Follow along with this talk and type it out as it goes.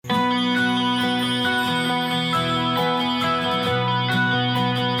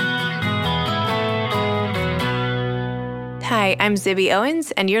Hi, I'm Zibby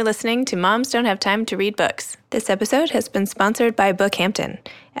Owens, and you're listening to Moms Don't Have Time to Read Books. This episode has been sponsored by Bookhampton.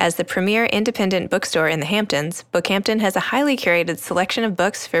 As the premier independent bookstore in the Hamptons, Bookhampton has a highly curated selection of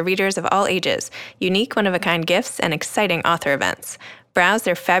books for readers of all ages, unique one-of-a-kind gifts, and exciting author events. Browse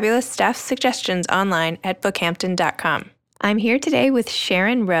their fabulous staff suggestions online at bookhampton.com. I'm here today with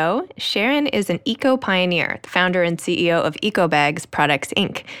Sharon Rowe. Sharon is an eco-pioneer, the founder and CEO of EcoBags Products,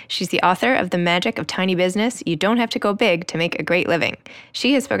 Inc. She's the author of The Magic of Tiny Business, You Don't Have to Go Big to Make a Great Living.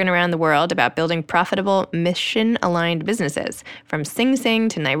 She has spoken around the world about building profitable, mission-aligned businesses, from Sing Sing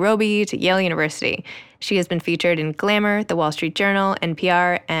to Nairobi to Yale University. She has been featured in Glamour, The Wall Street Journal,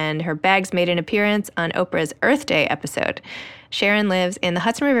 NPR, and her bags made an appearance on Oprah's Earth Day episode. Sharon lives in the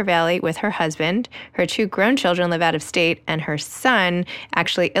Hudson River Valley with her husband. Her 2 grown children live out of state, and her son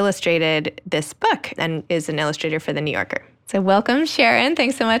actually illustrated this book and is an illustrator for The New Yorker. So welcome, Sharon.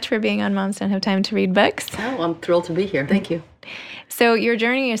 Thanks so much for being on Moms Don't Have Time to Read Books. Oh, I'm thrilled to be here. Thank you. So your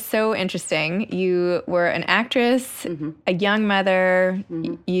journey is so interesting. You were an actress, a young mother.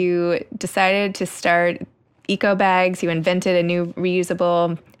 You decided to start EcoBags. You invented a new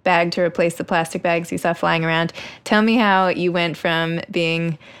reusable bag to replace the plastic bags you saw flying around. Tell me how you went from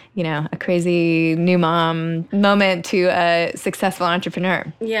being, a crazy new mom moment to a successful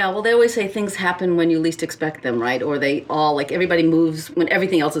entrepreneur. Yeah, well, they always say things happen when you least expect them, right? Or they all, everybody moves when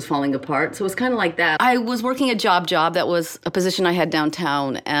everything else is falling apart. So it's kind of like that. I was working a job. That was a position I had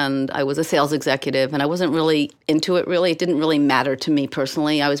downtown, and I was a sales executive, and I wasn't really into it, really. It didn't really matter to me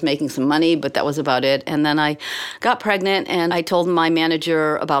personally. I was making some money, but that was about it. And then I got pregnant, and I told my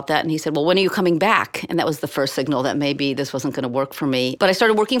manager about that, and he said, well, when are you coming back? And that was the first signal that maybe this wasn't going to work for me. But I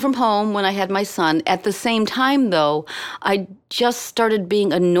started working from home when I had my son. At the same time, though, I just started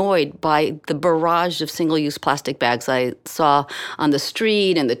being annoyed by the barrage of single-use plastic bags I saw on the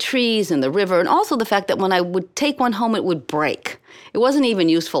street and the trees and the river, and also the fact that when I would take one home, it would break. It wasn't even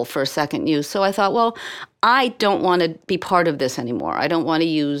useful for a second use. So I thought, well, I don't want to be part of this anymore. I don't want to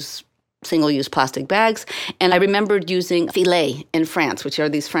use single-use plastic bags. And I remembered using filet in France, which are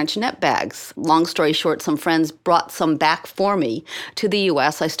these French net bags. Long story short, some friends brought some back for me to the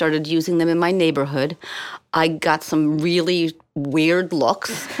U.S. I started using them in my neighborhood. I got some really weird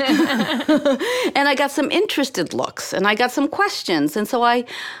looks, and I got some interested looks, and I got some questions. And so I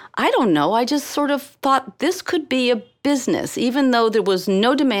don't know, I just sort of thought this could be a business, even though there was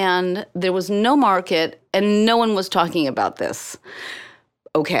no demand, there was no market, and no one was talking about this.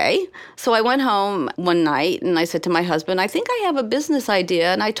 Okay. So I went home one night and I said to my husband, I think I have a business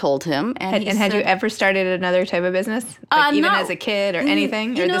idea. And I told him. And had you ever started another type of business? Even as a kid or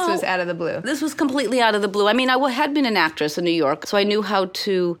anything? Or this was out of the blue? This was completely out of the blue. I mean, I had been an actress in New York, so I knew how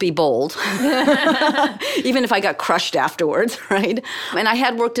to be bold, even if I got crushed afterwards, right? And I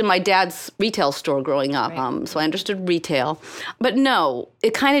had worked in my dad's retail store growing up, right. So I understood retail. But no,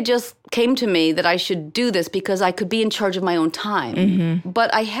 it kind of just came to me that I should do this because I could be in charge of my own time.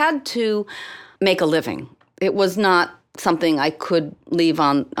 But I had to make a living. It was not something I could leave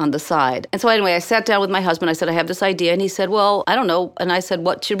on the side. And so anyway, I sat down with my husband. I said, I have this idea. And he said, well, I don't know. And I said,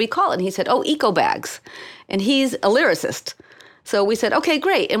 what should we call it? And he said, oh, EcoBags. And he's a lyricist. So we said, okay,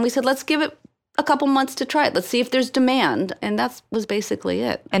 great. And we said, let's give it a couple months to try it. Let's see if there's demand. And that was basically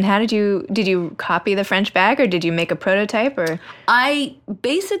it. And how did you copy the French bag, or did you make a prototype? Or I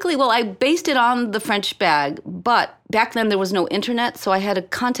based it on the French bag, but back then there was no internet, so I had to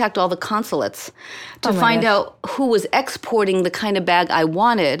contact all the consulates to find out who was exporting the kind of bag I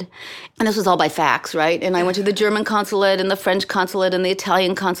wanted. And this was all by fax, right? And I went to the German consulate and the French consulate and the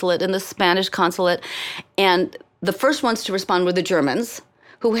Italian consulate and the Spanish consulate. And the first ones to respond were the Germans,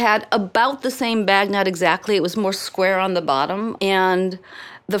 who had about the same bag, not exactly. It was more square on the bottom. And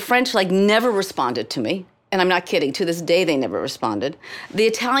the French, never responded to me. And I'm not kidding. To this day, they never responded. The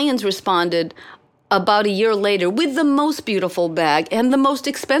Italians responded about a year later with the most beautiful bag and the most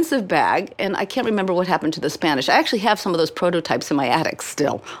expensive bag. And I can't remember what happened to the Spanish. I actually have some of those prototypes in my attic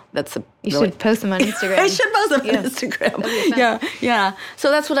still. You should post them on Instagram. I should post them on Instagram. Yeah. So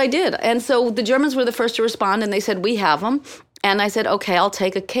that's what I did. And so the Germans were the first to respond, and they said, we have them. And I said, okay, I'll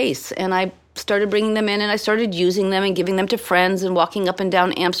take a case. And I started bringing them in, and I started using them and giving them to friends and walking up and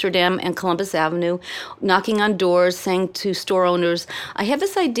down Amsterdam and Columbus Avenue, knocking on doors, saying to store owners, I have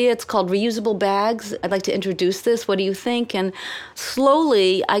this idea. It's called reusable bags. I'd like to introduce this. What do you think? And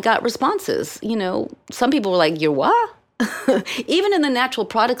slowly I got responses. Some people were like, you're what? Even in the natural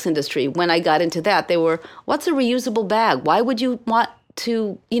products industry, when I got into that, they were, what's a reusable bag? Why would you want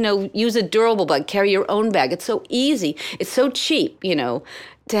to, use a durable bag, carry your own bag? It's so easy. It's so cheap, to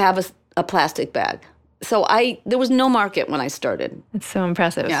have a plastic bag. So there was no market when I started. It's so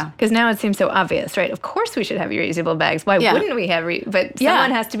impressive. Yeah. Because now it seems so obvious, right? Of course we should have reusable bags. Why wouldn't we have but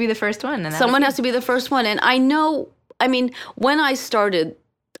someone has to be the first one. And someone has to be the first one. And when I started,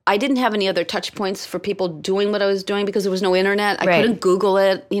 I didn't have any other touch points for people doing what I was doing because there was no internet. I couldn't Google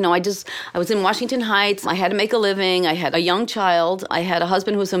it. I was in Washington Heights. I had to make a living. I had a young child. I had a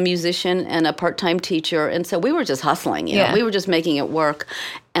husband who was a musician and a part-time teacher. And so we were just hustling. You know? We were just making it work.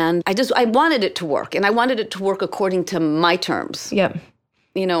 And I wanted it to work. And I wanted it to work according to my terms. Yep.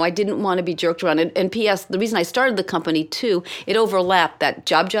 I didn't want to be jerked around. And P.S., the reason I started the company, too, it overlapped that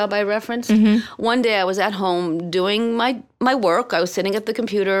job I referenced. Mm-hmm. One day I was at home doing my work. I was sitting at the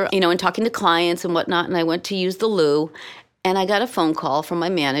computer, and talking to clients and whatnot, and I went to use the loo, and I got a phone call from my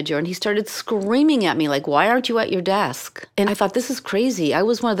manager, and he started screaming at me, like, why aren't you at your desk? And I thought, this is crazy. I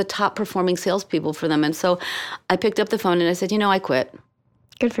was one of the top-performing salespeople for them. And so I picked up the phone, and I said, I quit.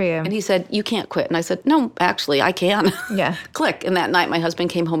 Good for you. And he said, you can't quit. And I said, no, actually, I can. Yeah. Click. And that night, my husband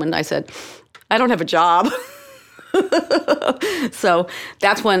came home and I said, I don't have a job. So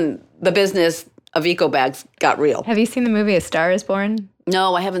that's when the business of eco bags got real. Have you seen the movie A Star is Born?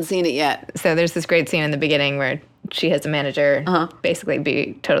 No, I haven't seen it yet. So there's this great scene in the beginning where she has a manager basically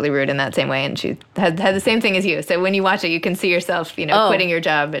be totally rude in that same way, and she had the same thing as you. So when you watch it, you can see yourself, quitting your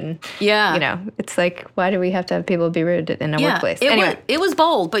job, and it's like, why do we have to have people be rude in a workplace? It was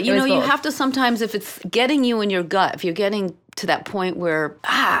bold, but you have to sometimes, if it's getting you in your gut, if you're getting to that point where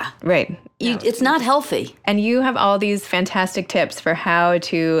right, it's not healthy. And you have all these fantastic tips for how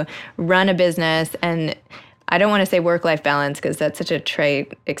to run a business, and I don't want to say work-life balance because that's such a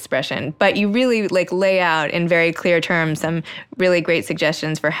trite expression, but you really lay out in very clear terms some really great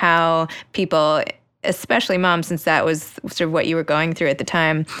suggestions for how people, especially moms, since that was sort of what you were going through at the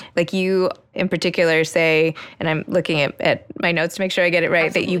time, you in particular say, and I'm looking at my notes to make sure I get it right,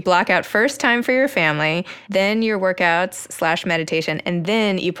 Absolutely. That you block out first time for your family, then your workouts / meditation, and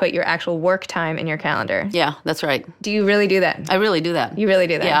then you put your actual work time in your calendar. Yeah, that's right. Do you really do that? I really do that. You really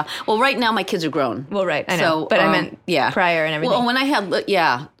do that? Yeah. Well, right now my kids are grown. Well, right, I know. So, but I meant prior and everything. Well, when I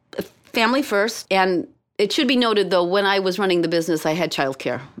had, family first, and it should be noted, though, when I was running the business, I had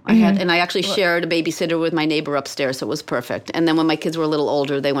childcare. I actually shared a babysitter with my neighbor upstairs, so it was perfect. And then when my kids were a little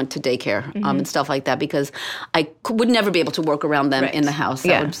older, they went to daycare and stuff like that because I would never be able to work around them in the house.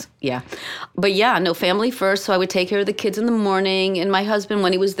 But family first. So I would take care of the kids in the morning, and my husband,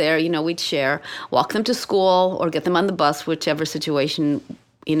 when he was there, we'd share, walk them to school or get them on the bus, whichever situation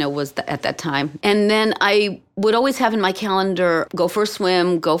was at that time. And then I would always have in my calendar, go for a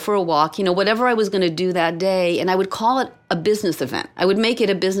swim, go for a walk, whatever I was going to do that day. And I would call it a business event. I would make it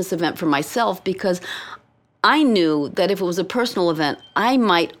a business event for myself because I knew that if it was a personal event, I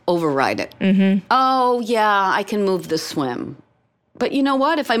might override it. Mm-hmm. Oh, yeah, I can move the swim. But you know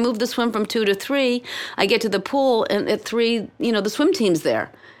what? If I move the swim from 2 to 3, I get to the pool, and at 3, the swim team's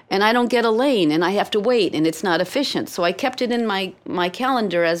there. And I don't get a lane, and I have to wait, and it's not efficient. So I kept it in my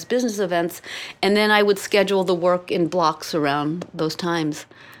calendar as business events, and then I would schedule the work in blocks around those times.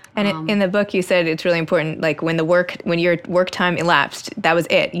 And in the book, you said it's really important, when your work time elapsed, that was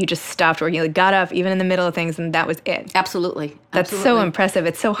it. You just stopped working. You got up, even in the middle of things, and that was it. Absolutely. That's so impressive.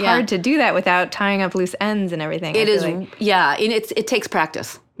 It's so hard to do that without tying up loose ends and everything. It is, and it takes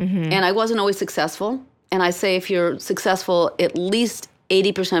practice. Mm-hmm. And I wasn't always successful. And I say if you're successful, at least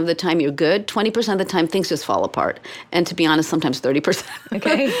 80% of the time you're good. 20% of the time things just fall apart. And to be honest, sometimes 30%.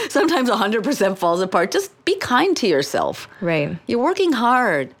 Okay. Sometimes 100% falls apart. Just be kind to yourself. Right. You're working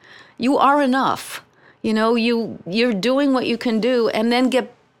hard. You are enough. You're doing what you can do, and then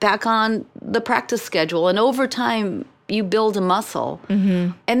get back on the practice schedule. And over time, you build a muscle.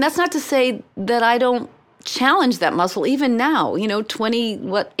 Mm-hmm. And that's not to say that I don't challenge that muscle even now,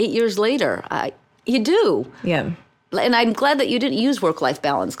 8 years later. You do. Yeah. And I'm glad that you didn't use work-life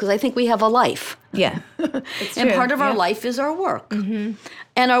balance because I think we have a life. Yeah. And part of our life is our work. Mm-hmm.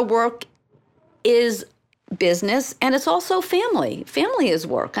 And our work is business, and it's also family. Family is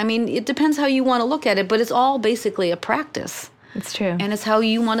work. I mean, it depends how you want to look at it, but it's all basically a practice. It's true. And it's how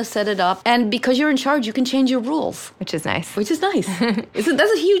you want to set it up. And because you're in charge, you can change your rules. Which is nice. That's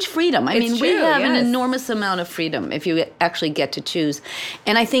a huge freedom. I mean, we have an enormous amount of freedom if you actually get to choose.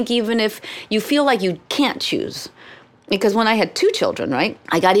 And I think even if you feel like you can't choose, because when I had 2 children, right,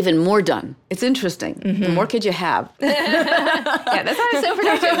 I got even more done. It's interesting. Mm-hmm. The more kids you have. That's why I'm so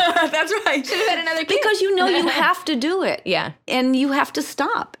productive. That's right. Should have had another kid. Because you have to do it. Yeah. And you have to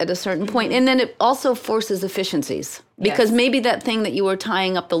stop at a certain point. And then it also forces efficiencies. Because maybe that thing that you were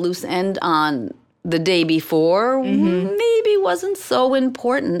tying up the loose end on the day before maybe wasn't so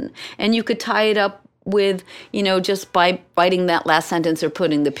important. And you could tie it up with, just by writing that last sentence or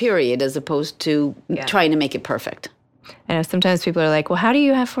putting the period as opposed to trying to make it perfect. I know sometimes people are like, well, how do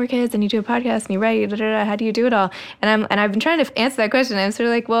you have 4 kids and you do a podcast and you write, how do you do it all? And I've been trying to answer that question. I'm sort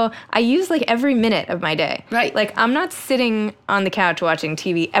of like, well, I use like every minute of my day. Right. Like I'm not sitting on the couch watching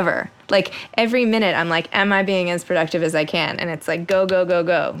TV ever. Like every minute I'm like, am I being as productive as I can? And it's like, go, go, go,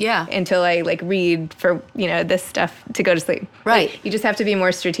 go. Yeah. Until I like read for, this stuff to go to sleep. Right. Like, you just have to be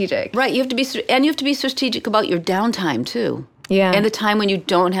more strategic. Right. You have to be strategic about your downtime too. Yeah. And the time when you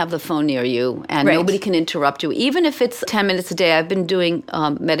don't have the phone near you and nobody can interrupt you. Even if it's 10 minutes a day. I've been doing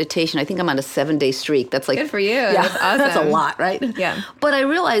meditation. I think I'm on a 7-day streak. That's like... Good for you. Yeah, that's awesome. That's a lot, right? Yeah. But I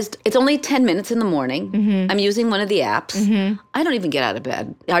realized it's only 10 minutes in the morning. Mm-hmm. I'm using one of the apps. Mm-hmm. I don't even get out of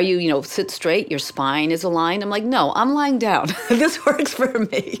bed. Are you, sit straight, your spine is aligned? I'm like, no, I'm lying down. This works for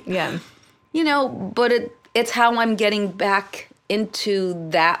me. Yeah. But it's how I'm getting back into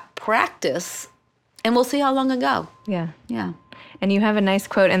that practice. And we'll see how long I go. Yeah. Yeah. And you have a nice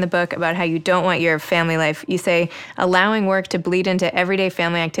quote in the book about how you don't want your family life. You say, allowing work to bleed into everyday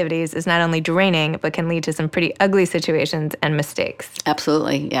family activities is not only draining, but can lead to some pretty ugly situations and mistakes.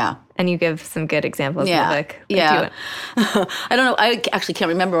 Absolutely, yeah. And you give some good examples in the book. Yeah. I don't know. I actually can't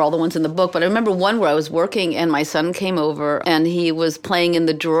remember all the ones in the book, but I remember one where I was working and my son came over and he was playing in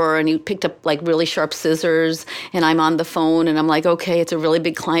the drawer and he picked up like really sharp scissors and I'm on the phone and I'm like, okay, it's a really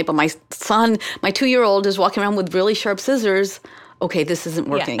big client, but my son, my 2-year-old is walking around with really sharp scissors. Okay, this isn't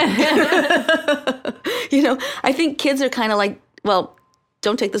working. Yeah. I think kids are kind of like, well,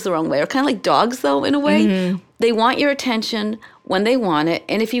 don't take this the wrong way, are kind of like dogs, though, in a way. Mm-hmm. They want your attention when they want it.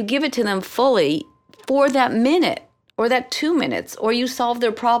 And if you give it to them fully for that minute or that 2 minutes, or you solve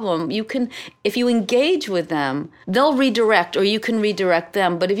their problem, if you engage with them, they'll redirect or you can redirect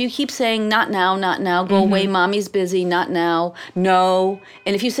them. But if you keep saying, not now, go away, mommy's busy, not now, no.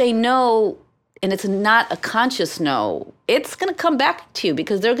 And if you say no, and it's not a conscious no, it's going to come back to you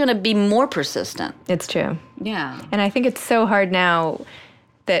because they're going to be more persistent. It's true. Yeah. And I think it's so hard now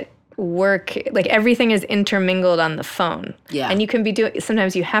that work, like everything is intermingled on the phone. Yeah. And you can be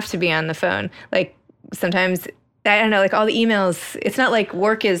sometimes you have to be on the phone. Like sometimes, I don't know, like all the emails, it's not like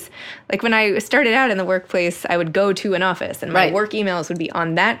work is, like when I started out in the workplace, I would go to an office and my work emails would be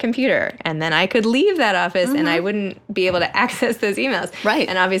on that computer. And then I could leave that office and I wouldn't be able to access those emails. Right.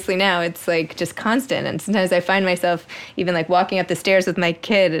 And obviously now it's like just constant. And sometimes I find myself even like walking up the stairs with my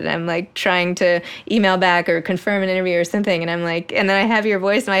kid and I'm like trying to email back or confirm an interview or something. And I'm like, and then I have your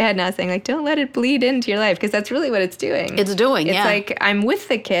voice in my head now saying like, don't let it bleed into your life. Because that's really what it's doing. It's doing, It's like I'm with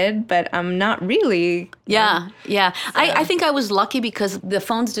the kid, but I'm not really. Yeah. Yeah. So. I think I was lucky because the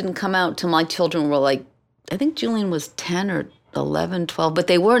phones didn't come out till my children were like, I think Julian was 10 or 11, 12, but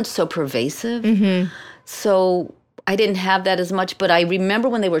they weren't so pervasive. Mm-hmm. So I didn't have that as much. But I remember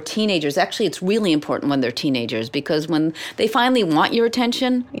when they were teenagers, actually it's really important when they're teenagers because when they finally want your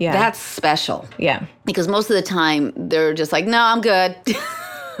attention, that's special. Yeah. Because most of the time they're just like, no, I'm good.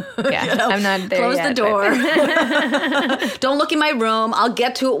 Yeah, I'm not there Close yet, the door. Don't look in my room. I'll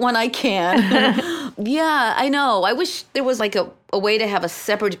get to it when I can. Yeah, I know. I wish there was like a way to have a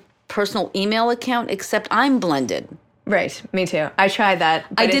separate personal email account, except I'm blended. Right, me too. I tried that.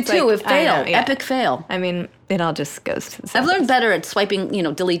 I did too. It failed. Epic fail. I mean, it all just goes to the side. I've learned better at swiping,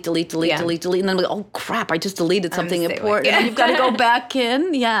 delete, delete, and then I'm like, oh crap, I just deleted something important. And you've got to go back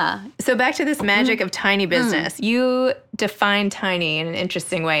in. Yeah. So back to this magic of tiny business. You define tiny in an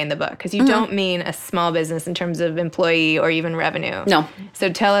interesting way in the book because you don't mean a small business in terms of employee or even revenue. No.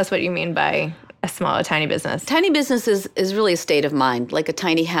 So tell us what you mean by a tiny business. Tiny business is really a state of mind, like a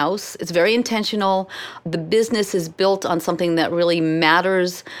tiny house. It's very intentional. The business is built on something that really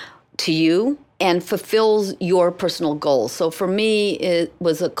matters to you and fulfills your personal goals. So for me, it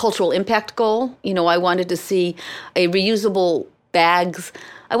was a cultural impact goal. I wanted to see reusable bags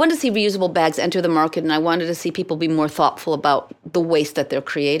enter the market, and I wanted to see people be more thoughtful about the waste that they're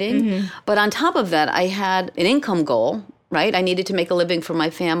creating. Mm-hmm. But on top of that, I had an income goal, right? I needed to make a living for my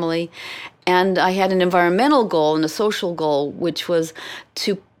family. And I had an environmental goal and a social goal, which was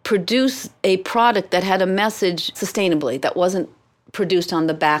to produce a product that had a message sustainably, that wasn't produced on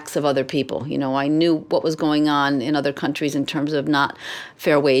the backs of other people. I knew what was going on in other countries in terms of not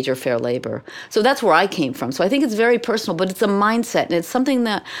fair wage or fair labor. So that's where I came from. So I think it's very personal, but it's a mindset. And it's something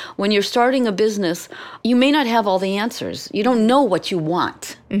that when you're starting a business, you may not have all the answers. You don't know what you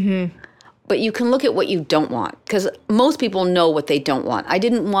want. Mm-hmm. But you can look at what you don't want, because most people know what they don't want. I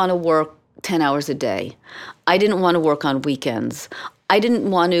didn't want to work 10 hours a day. I didn't want to work on weekends. I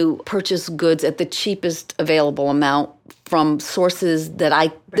didn't want to purchase goods at the cheapest available amount from sources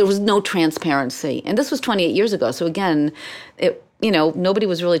that there was no transparency. And this was 28 years ago. So again, nobody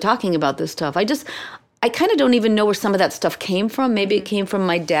was really talking about this stuff. I kind of don't even know where some of that stuff came from. Maybe it came from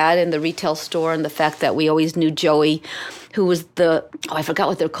my dad in the retail store and the fact that we always knew Joey, who was I forgot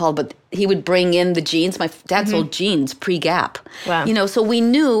what they're called, but he would bring in the jeans. My dad sold jeans pre-Gap. Wow. So we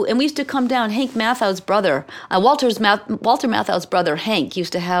knew, and we used to come down. Hank Mathau's brother, Walter Mathau's brother, Hank,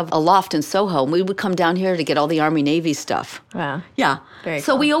 used to have a loft in Soho, and we would come down here to get all the Army Navy stuff. Wow. Yeah. Very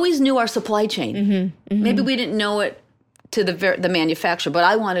so cool. we always knew our supply chain. Maybe we didn't know it to the manufacturer, but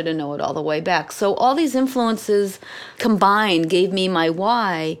I wanted to know it all the way back. So all these influences combined gave me my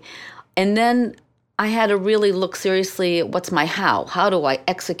why, and then I had to really look seriously at what's my how. How do I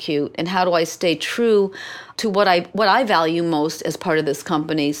execute, and how do I stay true to what I value most as part of this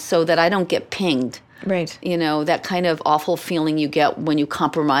company, so that I don't get pinged. Right. That kind of awful feeling you get when you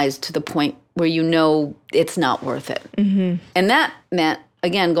compromise to the point where it's not worth it. And that meant,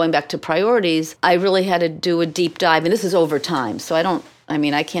 again, going back to priorities, I really had to do a deep dive, and this is over time. So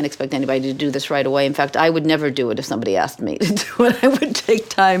I can't expect anybody to do this right away. In fact, I would never do it if somebody asked me to do it. I would take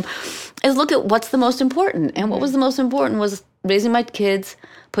time, is look at what's the most important. And what was the most important was raising my kids,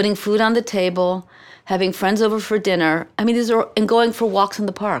 putting food on the table, having friends over for dinner. And going for walks in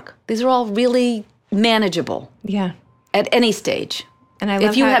the park. These are all really manageable. Yeah. At any stage. And I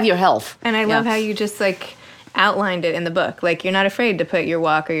love if you have your health. And I love how you just outlined it in the book. You're not afraid to put your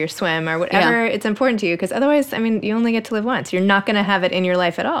walk or your swim or whatever it's important to you, because otherwise, you only get to live once. You're not going to have it in your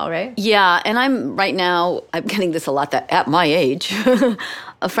life at all, right? Yeah, and I'm getting this a lot, that at my age,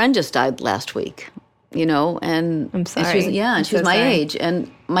 a friend just died last week, and I'm sorry. And she was my age, and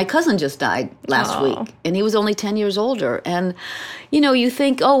my cousin just died last week, and he was only 10 years older. And, you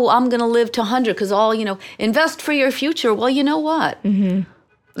think, oh, I'm going to live to 100 because invest for your future. Well, you know what?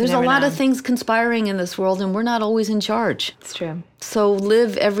 There's a lot of things conspiring in this world, and we're not always in charge. It's true. So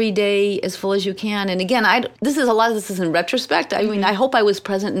live every day as full as you can. And again, this is in retrospect. I hope I was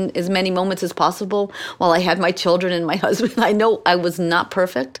present in as many moments as possible while I had my children and my husband. I know I was not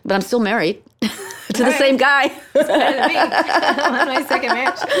perfect, but I'm still married to the same guy. I'm on my second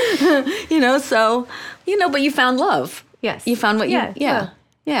marriage. But you found love. Yes. You found what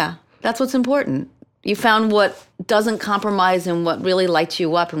Yeah. That's what's important. You found what doesn't compromise and what really lights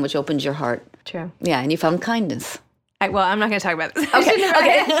you up and which opens your heart. True. Yeah, and you found kindness. I'm not going to talk about this. Okay.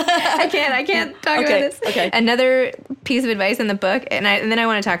 I can't talk about this. Okay. Another piece of advice in the book, and then I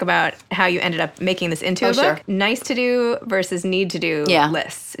want to talk about how you ended up making this into a book. Sure. Nice to do versus need to do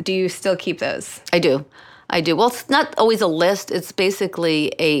lists. Do you still keep those? I do. Well, it's not always a list. It's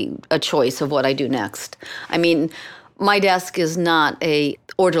basically a choice of what I do next. My desk is not a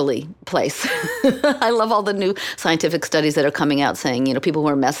orderly place. I love all the new scientific studies that are coming out saying, people who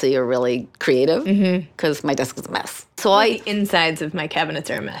are messy are really creative, because my desk is a mess. So the insides of my cabinets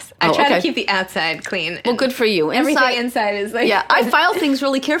are a mess. I try to keep the outside clean. Well, good for you. Everything inside is Yeah, I file things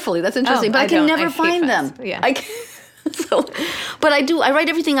really carefully. That's interesting. But I can never find them. Yeah. But I write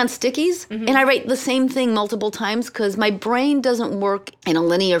everything on stickies, and I write the same thing multiple times because my brain doesn't work in a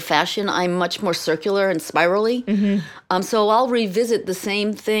linear fashion. I'm much more circular and spirally. So I'll revisit the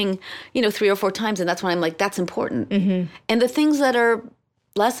same thing, 3 or 4 times, and that's when I'm like, that's important. And the things that are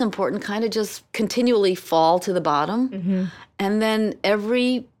less important kind of just continually fall to the bottom. And then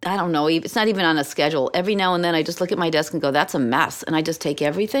it's not even on a schedule. Every now and then I just look at my desk and go, that's a mess. And I just take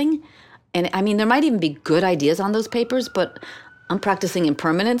everything. And there might even be good ideas on those papers, but I'm practicing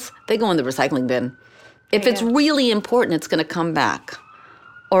impermanence. They go in the recycling bin. If it's really important, it's going to come back.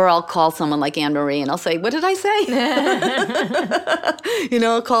 Or I'll call someone like Anne-Marie and I'll say, what did I say?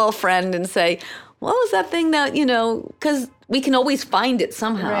 I'll call a friend and say, what was that thing that, because we can always find it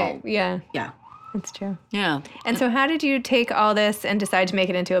somehow. Right, yeah. Yeah. It's true. Yeah. And so how did you take all this and decide to make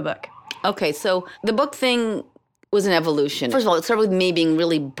it into a book? Okay, so the book thing was an evolution. First of all, it started with me being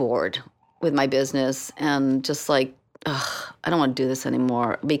really bored with my business and just like, I don't want to do this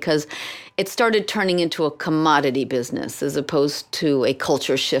anymore, because it started turning into a commodity business as opposed to a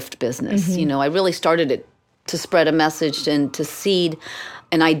culture shift business. I really started it to spread a message and to seed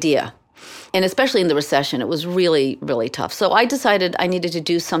an idea. And especially in the recession, it was really, really tough. So I decided I needed to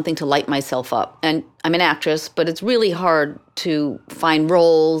do something to light myself up. And I'm an actress, but it's really hard to find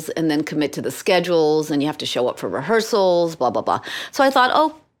roles and then commit to the schedules, and you have to show up for rehearsals, blah, blah, blah. So I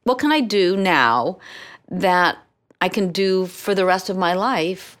thought, what can I do now that I can do for the rest of my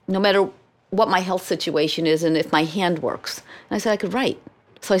life, no matter what my health situation is and if my hand works? And I said I could write.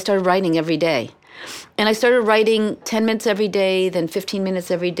 So I started writing every day. And I started writing 10 minutes every day, then 15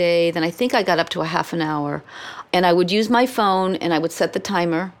 minutes every day. Then I think I got up to a half an hour. And I would use my phone and I would set the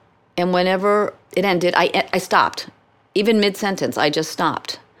timer. And whenever it ended, I stopped. Even mid-sentence, I just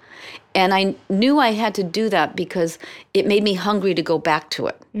stopped. And I knew I had to do that because it made me hungry to go back to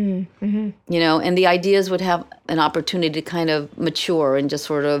it. Mm-hmm. You know, and the ideas would have an opportunity to kind of mature and just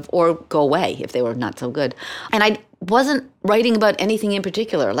sort of, or go away if they were not so good. And I wasn't writing about anything in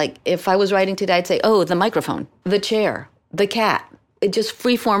particular. Like if I was writing today, I'd say, oh, the microphone, the chair, the cat. It just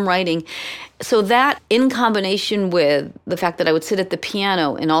free-form writing. So that in combination with the fact that I would sit at the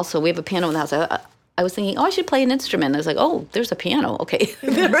piano, and also we have a piano in the house, I was thinking, oh, I should play an instrument. I was like, oh, there's a piano. Okay,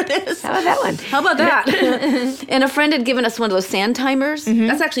 there it is. How about that one? How about that? And a friend had given us one of those sand timers. Mm-hmm.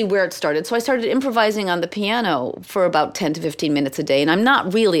 That's actually where it started. So I started improvising on the piano for about 10 to 15 minutes a day. And I'm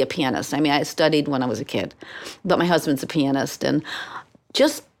not really a pianist. I mean, I studied when I was a kid, but my husband's a pianist. And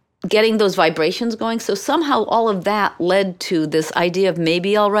just getting those vibrations going. So somehow all of that led to this idea of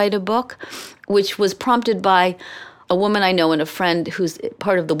maybe I'll write a book, which was prompted by a woman I know and a friend who's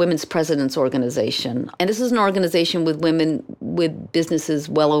part of the Women's Presidents Organization. And this is an organization with women with businesses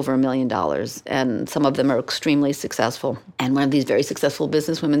well over $1 million. And some of them are extremely successful. And one of these very successful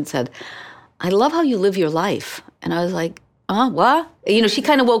businesswomen said, I love how you live your life. And I was like, what? You know, she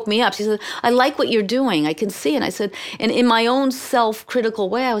kind of woke me up. She said, I like what you're doing. I can see. And I said, and in my own self-critical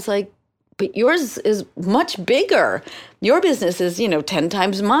way, I was like, but yours is much bigger. Your business is, 10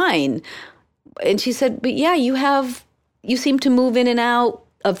 times mine. And she said, but yeah, you seem to move in and out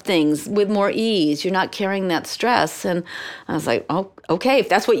of things with more ease. You're not carrying that stress. And I was like, oh, okay, if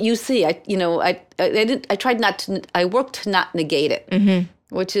that's what you see. I worked to not negate it,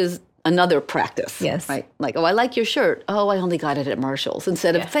 mm-hmm. which is another practice. Yes. Right? Like, oh, I like your shirt. Oh, I only got it at Marshall's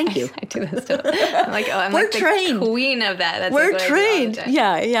instead of thank you. I do that stuff. I'm like, oh, I'm We're like trained. The queen of that. That's We're like trained.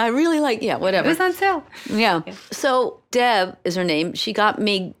 Yeah. I really like, whatever. It was on sale. Yeah. So Deb is her name. She got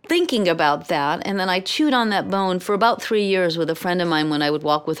me thinking about that. And then I chewed on that bone for about 3 years with a friend of mine when I would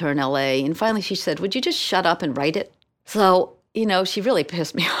walk with her in LA. And finally she said, would you just shut up and write it? So she really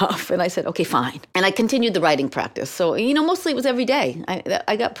pissed me off. And I said, okay, fine. And I continued the writing practice. So, mostly it was every day.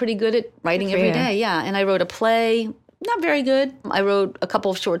 I got pretty good at writing every day. Yeah. And I wrote a play, not very good. I wrote a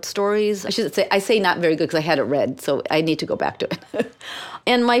couple of short stories. I say not very good because I had it read. So I need to go back to it.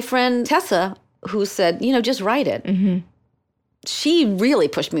 And my friend Tessa, who said, just write it. Mm-hmm. She really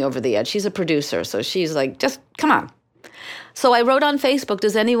pushed me over the edge. She's a producer. So she's like, just come on. So I wrote on Facebook,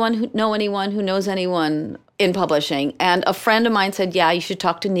 does anyone know anyone who knows anyone in publishing? And a friend of mine said, yeah, you should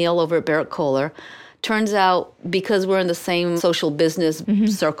talk to Neil over at Barrett Kohler. Turns out, because we're in the same social business mm-hmm.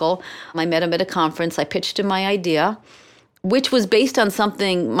 circle, I met him at a conference. I pitched him my idea, which was based on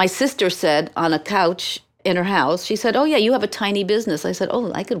something my sister said on a couch in her house. She said, oh, yeah, you have a tiny business. I said,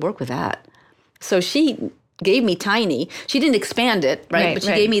 oh, I could work with that. So she gave me tiny. She didn't expand it, right? But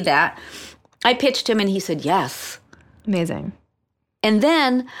she gave me that. I pitched him, and he said, yes. Amazing. And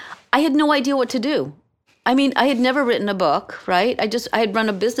then I had no idea what to do. I mean, I had never written a book, right? I had run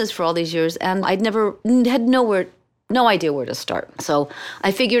a business for all these years, and had no idea where to start. So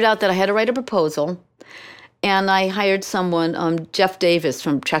I figured out that I had to write a proposal, and I hired someone, Jeff Davis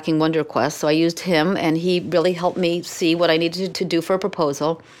from Tracking Wonder Quest. So I used him, and he really helped me see what I needed to do for a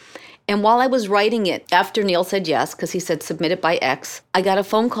proposal. And while I was writing it, after Neil said yes, because he said submit it by X, I got a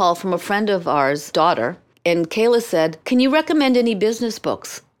phone call from a friend of ours' daughter. And Kayla said, can you recommend any business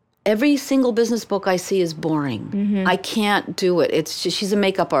books? Every single business book I see is boring. Mm-hmm. I can't do it. She's a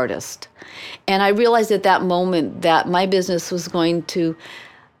makeup artist. And I realized at that moment that my business was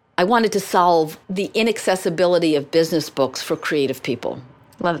I wanted to solve the inaccessibility of business books for creative people.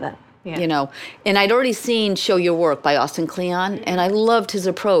 Love that. Yeah. And I'd already seen Show Your Work by Austin Kleon, and I loved his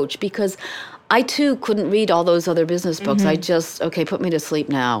approach because I too couldn't read all those other business books. Mm-hmm. I put me to sleep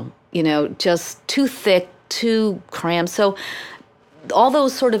now. Just too thick, too crammed. So all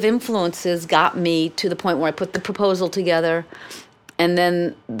those sort of influences got me to the point where I put the proposal together, and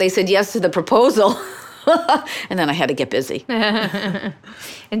then they said yes to the proposal, and then I had to get busy.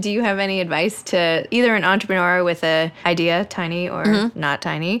 And do you have any advice to either an entrepreneur with an idea, tiny or mm-hmm. not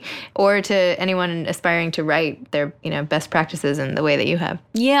tiny, or to anyone aspiring to write their best practices in the way that you have?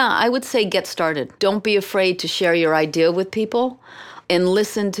 Yeah, I would say get started. Don't be afraid to share your idea with people. And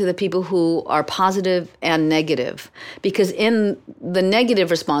listen to the people who are positive and negative. Because in the negative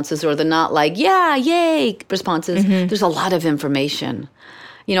responses, or the not like, yeah, yay responses, mm-hmm. there's a lot of information.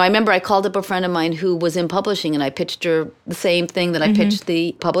 I remember I called up a friend of mine who was in publishing, and I pitched her the same thing that I mm-hmm. pitched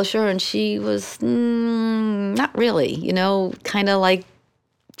the publisher, and she was not really, kind of like,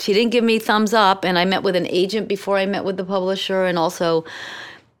 she didn't give me thumbs up. And I met with an agent before I met with the publisher, and also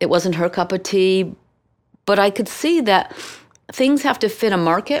it wasn't her cup of tea. But I could see that things have to fit a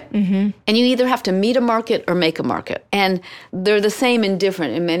market, mm-hmm. and you either have to meet a market or make a market. And they're the same and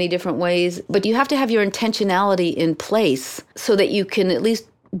different in many different ways, but you have to have your intentionality in place so that you can at least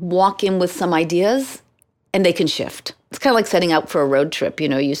walk in with some ideas and they can shift. It's kind of like setting out for a road trip.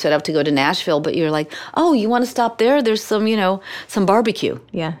 You set out to go to Nashville, but you're like, oh, you want to stop there? There's some barbecue.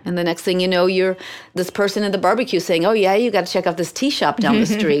 Yeah. And the next thing you know, you're this person at the barbecue saying, oh, yeah, you got to check out this tea shop down the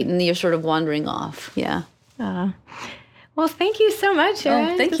street. And you're sort of wandering off. Yeah. Well, thank you so much,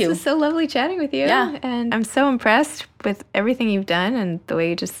 Sharon. Thank you. This was so lovely chatting with you. Yeah. And I'm so impressed with everything you've done and the way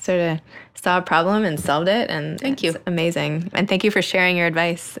you just sort of saw a problem and solved it. And Thank you. It's amazing. And thank you for sharing your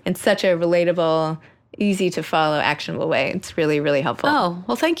advice in such a relatable, easy to follow, actionable way. It's really, really helpful. Oh,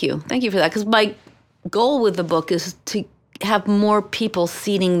 well, thank you. Thank you for that. Because my goal with the book is to have more people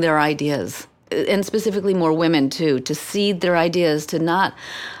seeding their ideas, and specifically more women, too, to seed their ideas, to not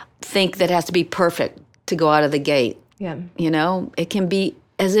think that it has to be perfect to go out of the gate. Yeah. It can be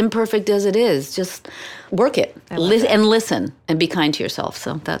as imperfect as it is. Just work it and listen and be kind to yourself.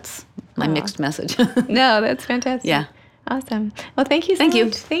 So that's my mixed message. No, that's fantastic. Yeah. Awesome. Well, thank you so Thank you.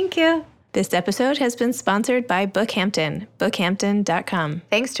 much. Thank you. This episode has been sponsored by Bookhampton, bookhampton.com.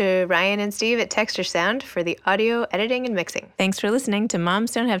 Thanks to Ryan and Steve at Texture Sound for the audio editing and mixing. Thanks for listening to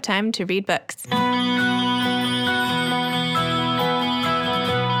Moms Don't Have Time to Read Books.